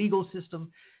 Our legal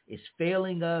system is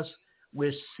failing us.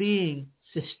 We're seeing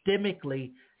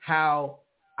systemically how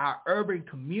our urban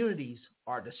communities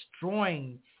are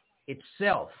destroying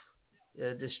itself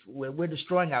We're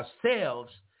destroying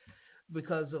ourselves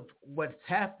because of what's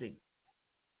happening.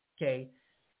 Okay,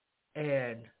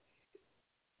 and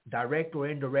direct or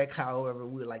indirect, however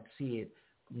we would like to see it,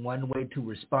 one way to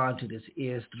respond to this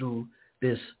is through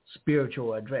this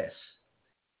spiritual address.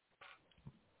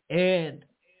 And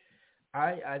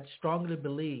I strongly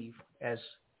believe,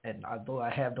 and although I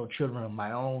have no children of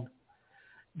my own,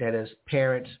 that as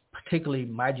parents, particularly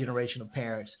my generation of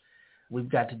parents, we've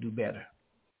got to do better.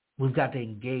 We've got to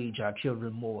engage our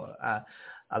children more.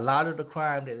 A lot of the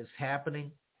crime that is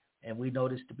happening, and we know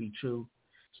this to be true,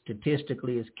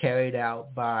 statistically is carried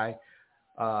out by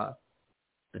the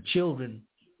children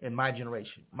in my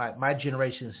generation, my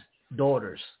generation's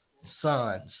daughters,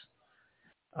 sons.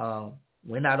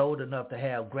 We're not old enough to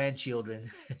have grandchildren.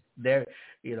 They're,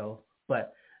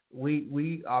 but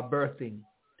we are birthing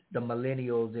the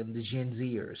millennials and the Gen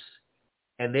Zers,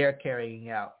 and they're carrying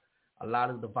out a lot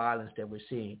of the violence that we're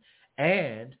seeing.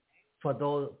 And for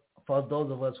those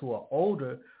of us who are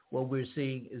older, what we're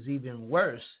seeing is even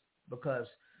worse, because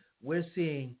we're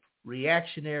seeing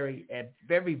reactionary and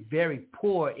very, very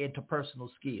poor interpersonal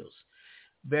skills,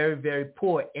 very, very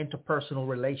poor interpersonal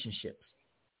relationships.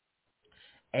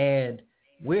 And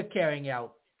we're carrying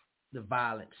out the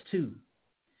violence too.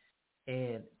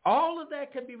 And all of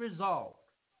that can be resolved.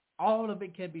 All of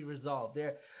it can be resolved.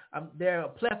 There are a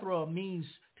plethora of means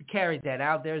to carry that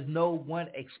out. There's no one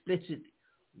explicit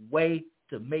way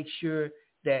to make sure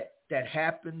that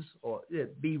happens or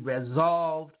it be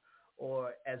resolved,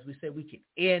 or as we say, we can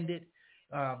end it.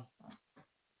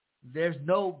 There's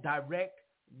no direct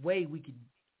way we can,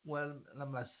 well,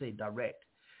 I'm not saying direct.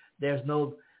 There's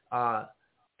no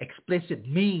explicit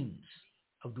means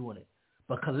of doing it.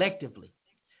 But collectively,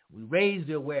 we raise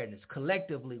the awareness.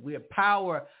 Collectively, we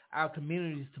empower our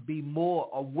communities to be more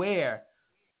aware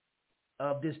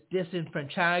of this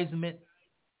disenfranchisement,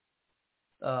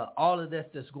 all of this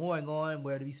that's going on,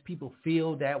 where these people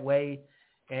feel that way,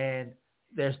 and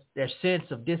their sense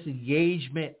of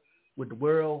disengagement with the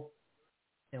world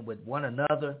and with one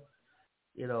another.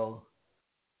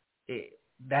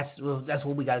 That's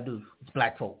what we got to do. It's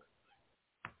black folk.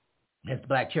 It's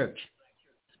black church.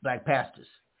 It's black pastors.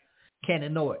 Can't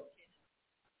ignore it.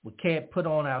 We can't put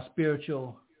on our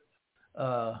spiritual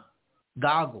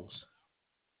goggles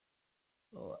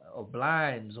or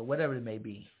blinds or whatever it may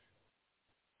be.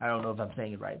 I don't know if I'm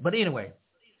saying it right. But anyway,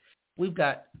 we've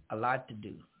got a lot to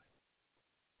do.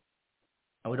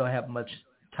 And we don't have much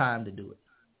time to do it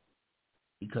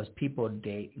because people are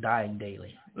dying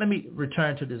daily. Let me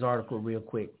return to this article real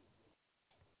quick.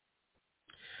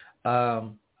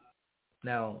 Now,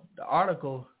 the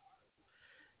article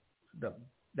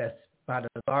that's by the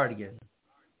Guardian,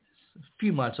 it's a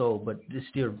few months old, but it's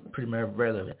still pretty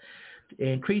relevant. The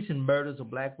increase in murders of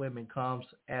black women comes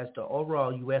as the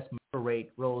overall U.S. murder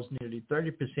rate rose nearly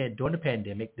 30% during the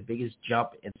pandemic, the biggest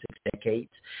jump in 6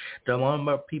 decades. The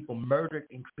number of people murdered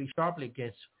increased sharply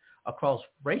across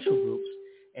racial groups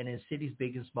and in cities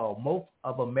big and small. Most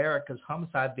of America's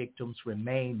homicide victims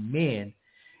remain men,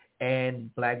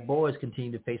 and black boys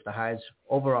continue to face the highest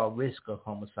overall risk of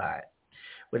homicide,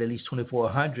 with at least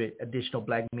 2,400 additional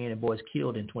black men and boys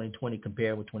killed in 2020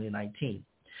 compared with 2019.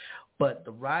 But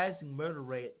the rising murder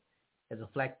rate has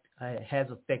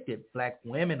affected black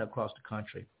women across the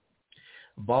country.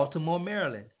 Baltimore,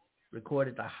 Maryland,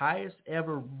 recorded the highest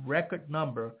ever record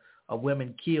number of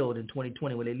women killed in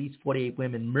 2020, with at least 48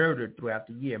 women murdered throughout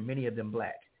the year, many of them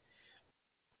black.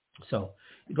 So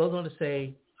it goes on to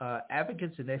say,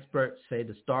 advocates and experts say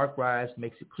the stark rise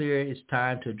makes it clear it's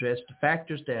time to address the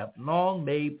factors that have long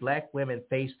made black women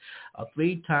face a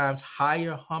 3 times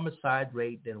higher homicide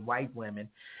rate than white women,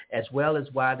 as well as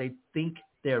why they think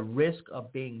their risk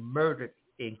of being murdered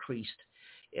increased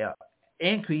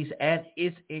and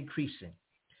is increasing.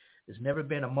 There's never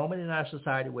been a moment in our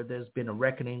society where there's been a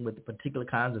reckoning with the particular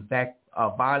kinds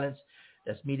of violence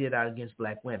that's meted out against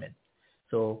black women.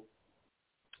 So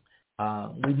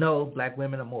we know black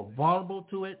women are more vulnerable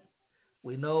to it.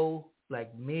 We know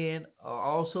black men are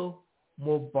also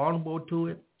more vulnerable to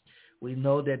it. We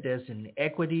know that there's an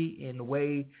inequity in the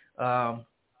way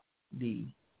the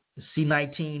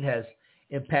C-19 has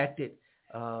impacted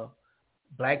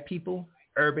black people,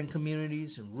 urban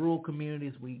communities and rural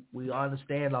communities. We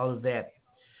understand all of that.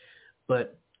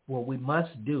 But what we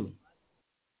must do,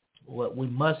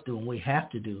 and we have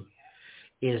to do,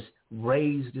 is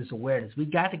raise this awareness. We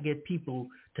got to get people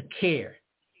to care,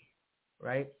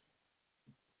 right?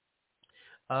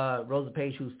 Rosa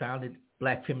Page, who's founded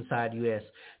Black Femicide US,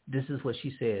 this is what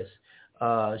she says.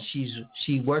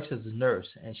 She works as a nurse,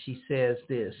 and she says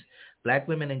this: black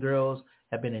women and girls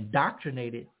have been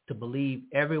indoctrinated to believe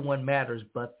everyone matters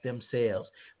but themselves.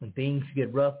 When things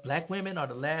get rough, black women are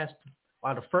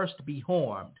the first to be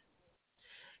harmed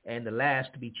and the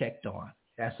last to be checked on.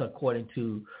 That's according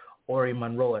to Ori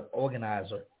Monroe, an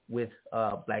organizer with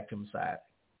Black Femicide.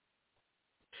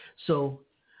 So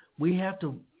we have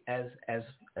to, as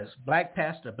black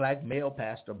pastor, black male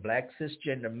pastor, black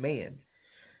cisgender men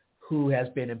who has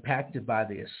been impacted by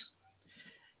this,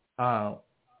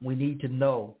 we need to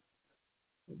know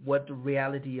what the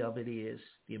reality of it is,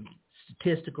 the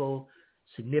statistical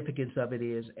significance of it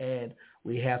is, and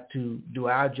we have to do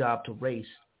our job to raise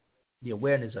the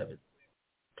awareness of it.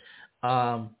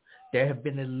 There have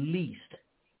been at least,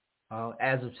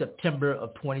 as of September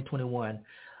of 2021,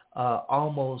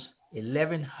 almost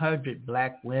 1,100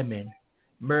 black women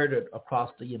murdered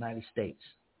across the United States.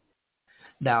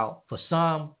 Now, for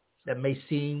some, that may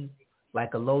seem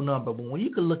like a low number, but when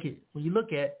you look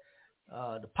at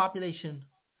the population,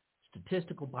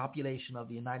 statistical population of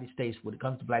the United States, when it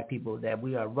comes to black people, that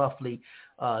we are roughly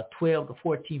 12 to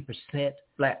 14%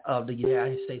 black of the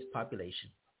United States population.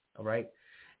 All right,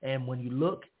 and when you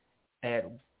look at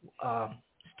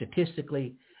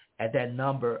statistically at that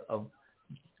number of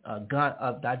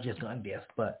not just gun deaths,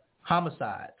 but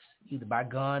homicides, either by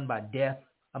gun, by death,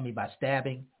 by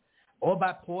stabbing, or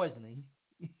by poisoning,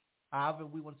 however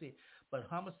we want to say it. But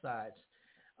homicides,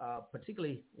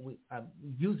 particularly, I'm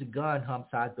using gun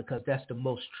homicides because that's the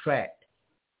most tracked,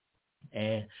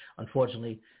 and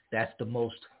unfortunately, that's the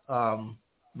most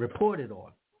reported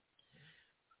on.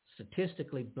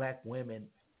 Statistically, black women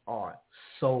are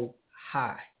so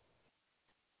high,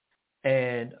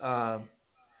 and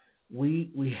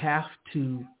we have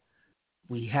to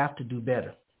do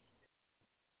better,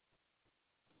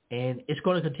 and it's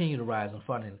going to continue to rise.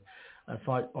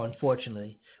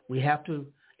 Unfortunately, we have to,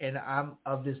 and I'm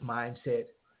of this mindset,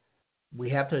 we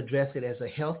have to address it as a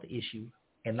health issue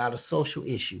and not a social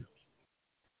issue.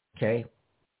 Okay,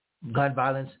 gun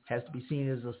violence has to be seen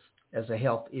as a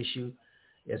health issue,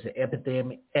 as an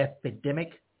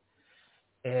epidemic,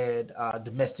 and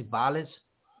domestic violence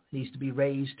needs to be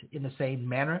raised in the same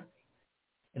manner.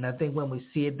 And I think when we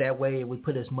see it that way, we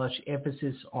put as much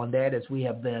emphasis on that as we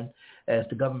have done, as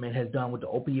the government has done with the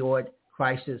opioid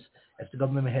crisis, as the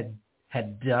government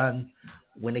had done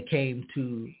when it came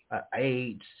to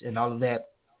AIDS and all of that.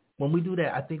 When we do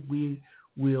that, I think we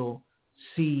will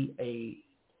see a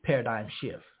paradigm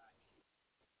shift.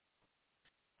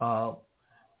 No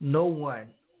one,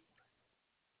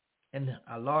 and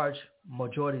a large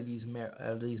majority of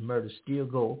these murders still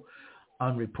go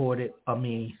unreported.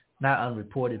 Not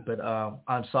unreported, but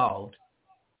unsolved.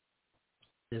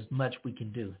 There's much we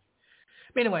can do.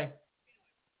 But anyway,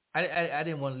 I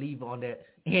didn't want to leave on that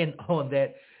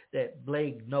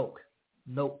Blake note.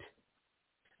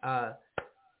 I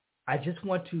just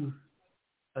want to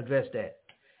address that.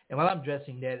 And while I'm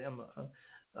addressing that,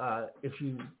 if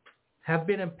you have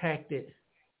been impacted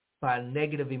by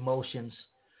negative emotions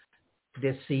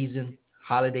this season,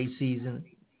 holiday season,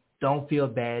 don't feel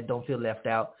bad. Don't feel left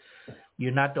out.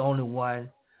 You're not the only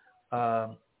one.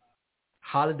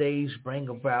 Holidays bring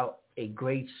about a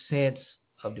great sense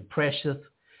of depressive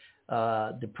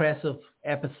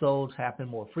episodes happen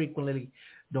more frequently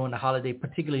during the holiday,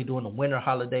 particularly during the winter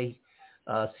holiday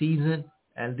season.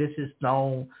 And this is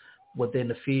known within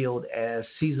the field as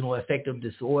seasonal affective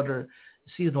disorder.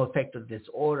 Seasonal affective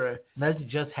disorder doesn't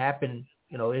just happen,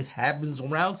 it happens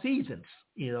around seasons.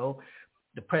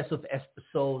 Depressive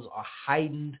episodes are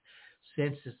heightened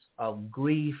senses of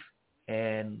grief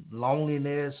and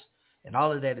loneliness, and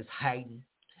all of that is heightened.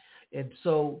 And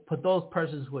so for those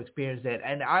persons who experience that,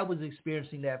 and I was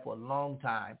experiencing that for a long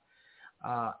time,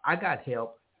 I got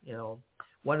help.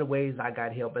 One of the ways I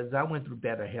got help is I went through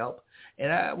BetterHelp,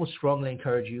 and I would strongly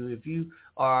encourage you, if you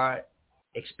are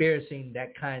experiencing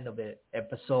that kind of an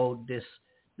episode this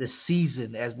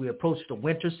season as we approach the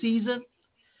winter season,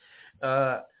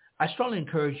 I strongly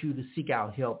encourage you to seek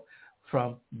out help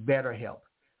from BetterHelp.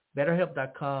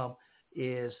 BetterHelp.com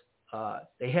is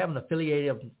they have an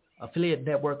affiliate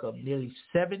network of nearly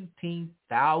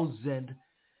 17,000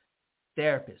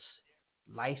 therapists,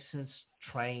 licensed,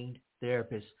 trained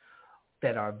therapists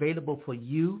that are available for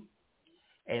you.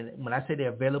 And when I say they're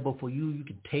available for you, you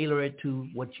can tailor it to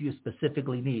what you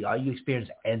specifically need. Are you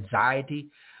experiencing anxiety,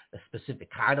 a specific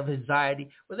kind of anxiety?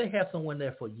 Well, they have someone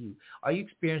there for you. Are you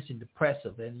experiencing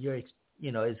depressive and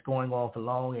it's going on for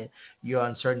long and you're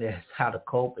uncertain as how to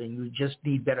cope and you just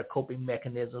need better coping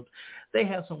mechanisms? They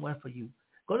have someone for you.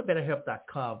 Go to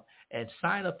BetterHelp.com and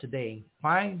sign up today.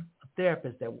 Find a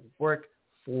therapist that will work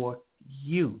for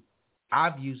you.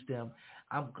 I've used them.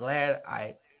 I'm glad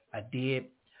I did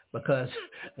because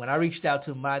when I reached out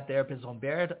to my therapist on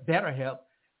BetterHelp,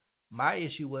 my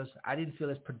issue was I didn't feel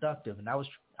as productive, and I was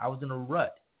in a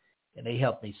rut, and they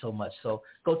helped me so much. So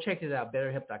go check it out,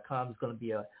 BetterHelp.com. It's going to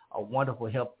be a wonderful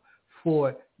help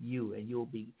for you, and you'll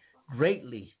be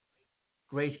greatly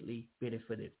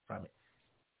benefited from it.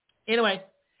 Anyway,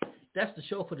 that's the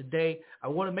show for today. I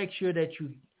want to make sure that you,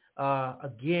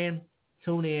 again,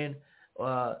 tune in.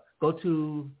 Go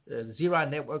to the Zero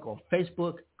Network on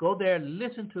Facebook. Go there,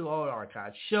 listen to all our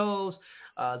archived shows.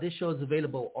 This show is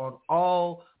available on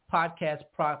all podcast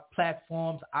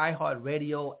platforms,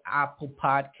 iHeartRadio, Apple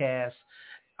Podcasts,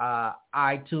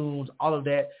 iTunes, all of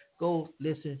that. Go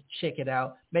listen, check it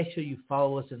out. Make sure you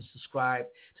follow us and subscribe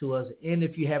to us. And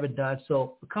if you haven't done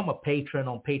so, become a patron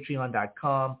on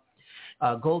patreon.com.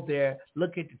 Go there,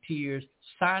 look at the tiers,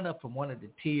 sign up for one of the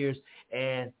tiers,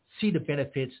 and see the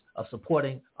benefits of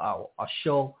supporting a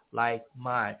show like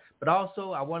mine. But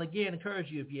also, I want to again encourage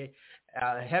you, if you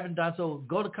haven't done so,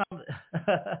 go to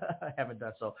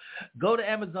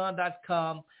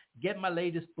Amazon.com, get my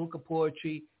latest book of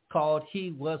poetry called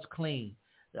He Was Clean.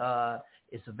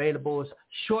 It's available. It's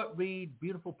short read,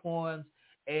 beautiful poems,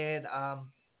 and I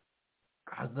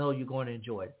know you're going to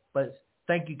enjoy it. But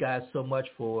thank you guys so much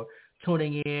for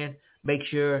tuning in. Make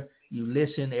sure you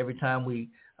listen every time we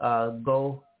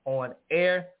go on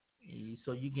air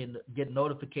so you can get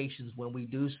notifications when we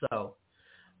do so.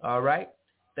 All right.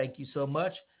 Thank you so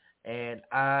much. And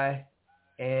I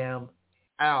am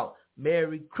out.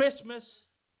 Merry Christmas.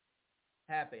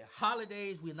 Happy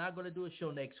holidays. We're not going to do a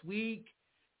show next week,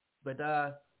 but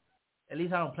at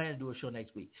least I don't plan to do a show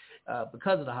next week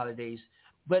because of the holidays.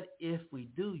 But if we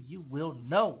do, you will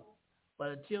know.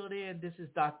 But until then, this is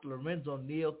Dr. Lorenzo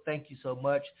Neal. Thank you so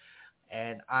much,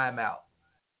 and I'm out.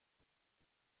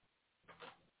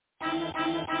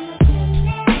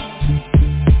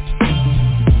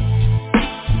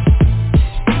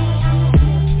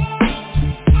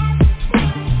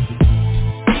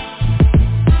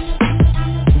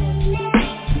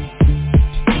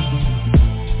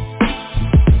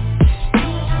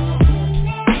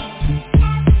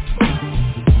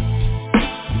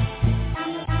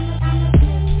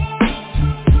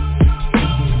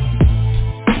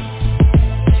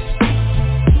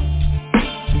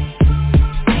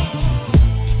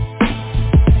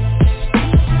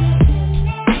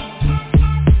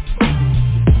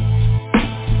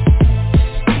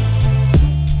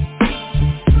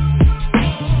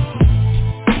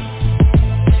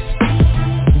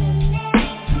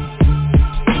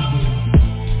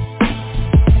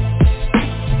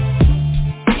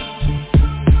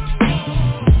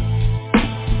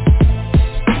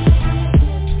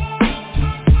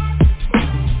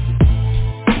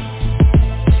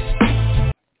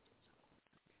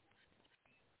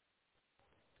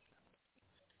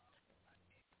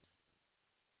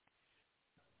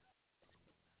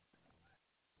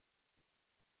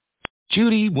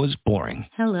 Judy was boring.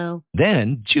 Hello.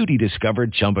 Then Judy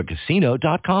discovered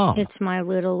ChumbaCasino.com. It's my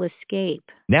little escape.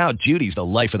 Now Judy's the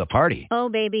life of the party. Oh,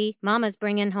 baby, mama's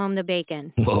bringing home the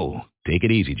bacon. Whoa, take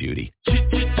it easy, Judy.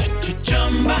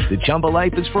 The Chumba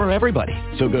life is for everybody.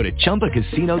 So go to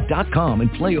ChumbaCasino.com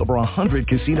and play over 100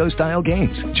 casino-style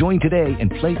games. Join today and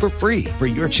play for free for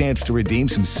your chance to redeem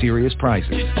some serious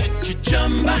prizes.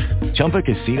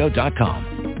 ChumbaCasino.com.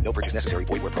 No purchase necessary.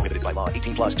 Void where prohibited by law.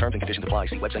 18 plus terms and conditions apply.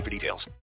 See website for details.